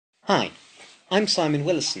Hi, I'm Simon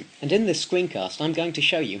Willison, and in this screencast I'm going to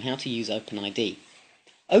show you how to use OpenID.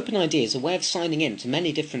 OpenID is a way of signing in to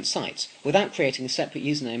many different sites without creating a separate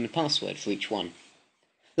username and password for each one.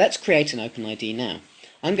 Let's create an OpenID now.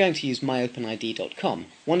 I'm going to use myopenid.com,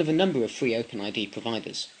 one of a number of free OpenID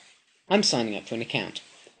providers. I'm signing up for an account.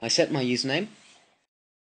 I set my username,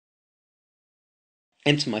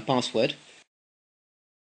 enter my password,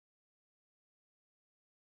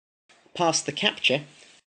 pass the captcha,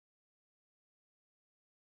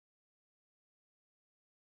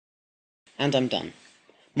 and I'm done.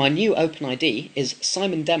 My new OpenID is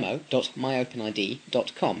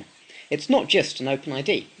simondemo.myopenid.com. It's not just an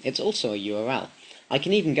OpenID, it's also a URL. I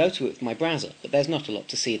can even go to it with my browser, but there's not a lot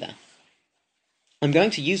to see there. I'm going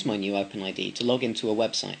to use my new OpenID to log into a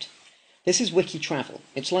website. This is WikiTravel.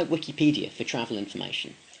 It's like Wikipedia for travel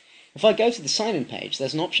information. If I go to the sign-in page,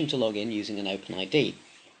 there's an option to log in using an OpenID.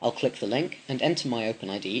 I'll click the link and enter my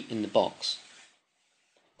OpenID in the box.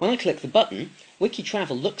 When I click the button,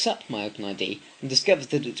 WikiTravel looks up my OpenID and discovers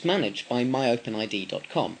that it's managed by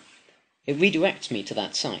myopenid.com. It redirects me to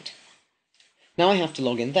that site. Now I have to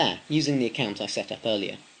log in there, using the account I set up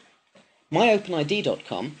earlier.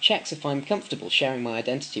 myopenid.com checks if I'm comfortable sharing my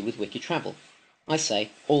identity with WikiTravel. I say,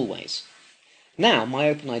 always. Now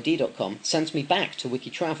myopenid.com sends me back to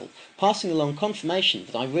WikiTravel, passing along confirmation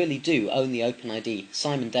that I really do own the OpenID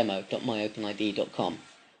simondemo.myopenid.com.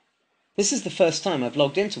 This is the first time I've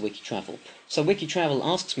logged into WikiTravel, so WikiTravel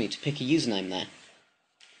asks me to pick a username there.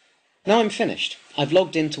 Now I'm finished. I've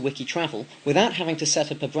logged into WikiTravel without having to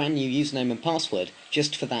set up a brand new username and password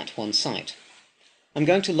just for that one site. I'm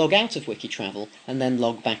going to log out of WikiTravel and then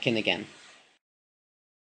log back in again.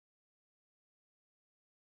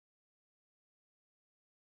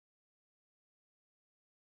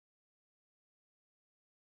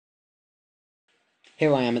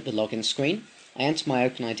 Here I am at the login screen. I enter my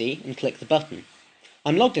OpenID and click the button.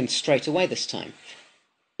 I'm logged in straight away this time.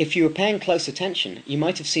 If you were paying close attention, you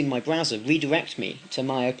might have seen my browser redirect me to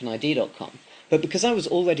myopenid.com, but because I was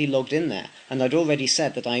already logged in there, and I'd already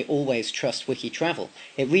said that I always trust WikiTravel,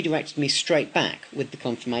 it redirected me straight back with the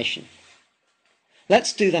confirmation.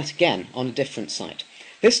 Let's do that again on a different site.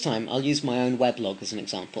 This time I'll use my own weblog as an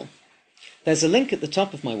example. There's a link at the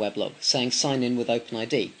top of my weblog saying sign in with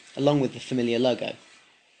OpenID, along with the familiar logo.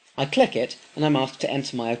 I click it and I'm asked to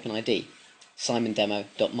enter my OpenID,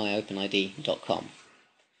 simondemo.myopenid.com.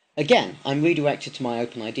 Again, I'm redirected to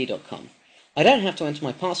myopenid.com. I don't have to enter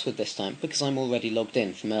my password this time because I'm already logged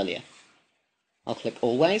in from earlier. I'll click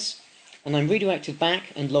Always, and I'm redirected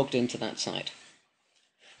back and logged into that site.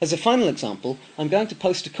 As a final example, I'm going to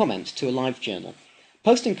post a comment to a live journal.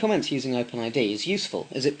 Posting comments using OpenID is useful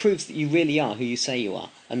as it proves that you really are who you say you are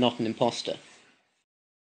and not an imposter.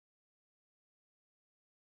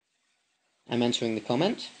 I'm entering the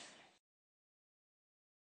comment.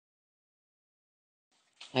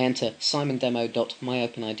 I enter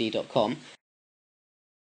simondemo.myopenid.com.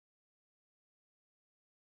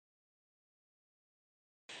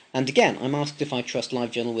 And again, I'm asked if I trust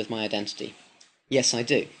LiveJournal with my identity. Yes, I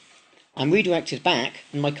do. I'm redirected back,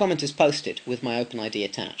 and my comment is posted with my OpenID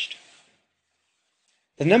attached.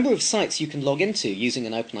 The number of sites you can log into using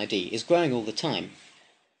an OpenID is growing all the time.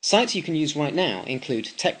 Sites you can use right now include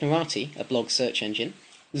Technorati, a blog search engine,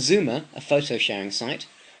 Zoomer, a photo sharing site,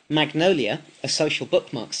 Magnolia, a social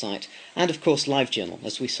bookmark site, and of course LiveJournal,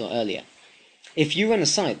 as we saw earlier. If you run a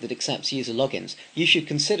site that accepts user logins, you should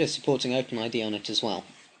consider supporting OpenID on it as well.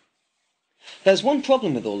 There's one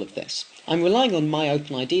problem with all of this. I'm relying on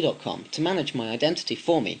myopenid.com to manage my identity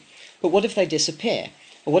for me, but what if they disappear?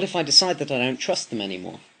 Or what if I decide that I don't trust them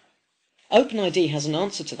anymore? OpenID has an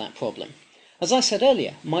answer to that problem. As I said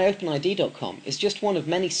earlier, myopenid.com is just one of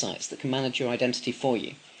many sites that can manage your identity for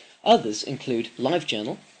you. Others include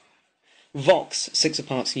LiveJournal, Vox,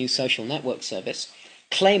 6apart's new social network service,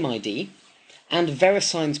 ClaimID, and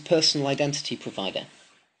VeriSign's personal identity provider.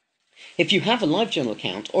 If you have a LiveJournal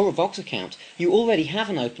account or a Vox account, you already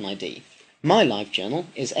have an OpenID. My LiveJournal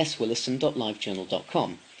is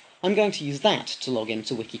swillison.livejournal.com. I'm going to use that to log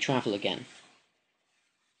into WikiTravel again.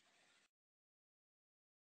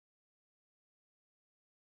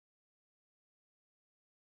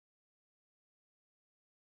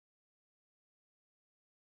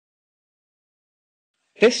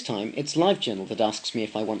 This time, it's LiveJournal that asks me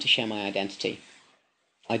if I want to share my identity.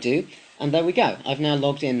 I do, and there we go. I've now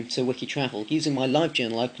logged in to WikiTravel using my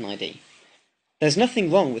LiveJournal OpenID. There's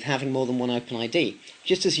nothing wrong with having more than one OpenID,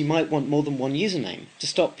 just as you might want more than one username to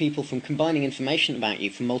stop people from combining information about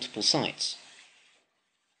you from multiple sites.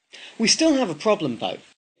 We still have a problem though.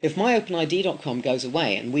 If myopenid.com goes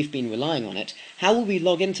away and we've been relying on it, how will we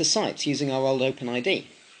log into sites using our old OpenID?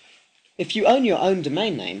 If you own your own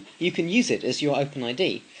domain name, you can use it as your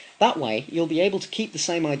OpenID. That way, you'll be able to keep the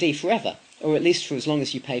same ID forever, or at least for as long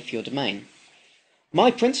as you pay for your domain.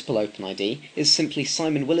 My principal OpenID is simply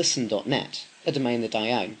simonwillison.net, a domain that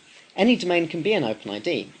I own. Any domain can be an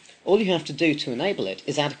OpenID. All you have to do to enable it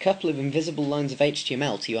is add a couple of invisible lines of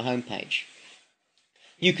HTML to your homepage.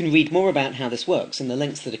 You can read more about how this works in the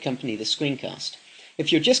links that accompany this screencast.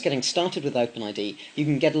 If you're just getting started with OpenID, you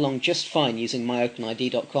can get along just fine using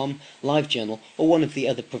myopenid.com, LiveJournal, or one of the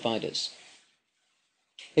other providers.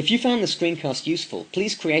 If you found the screencast useful,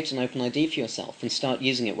 please create an OpenID for yourself and start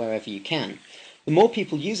using it wherever you can. The more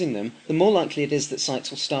people using them, the more likely it is that sites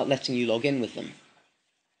will start letting you log in with them.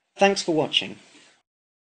 Thanks for watching.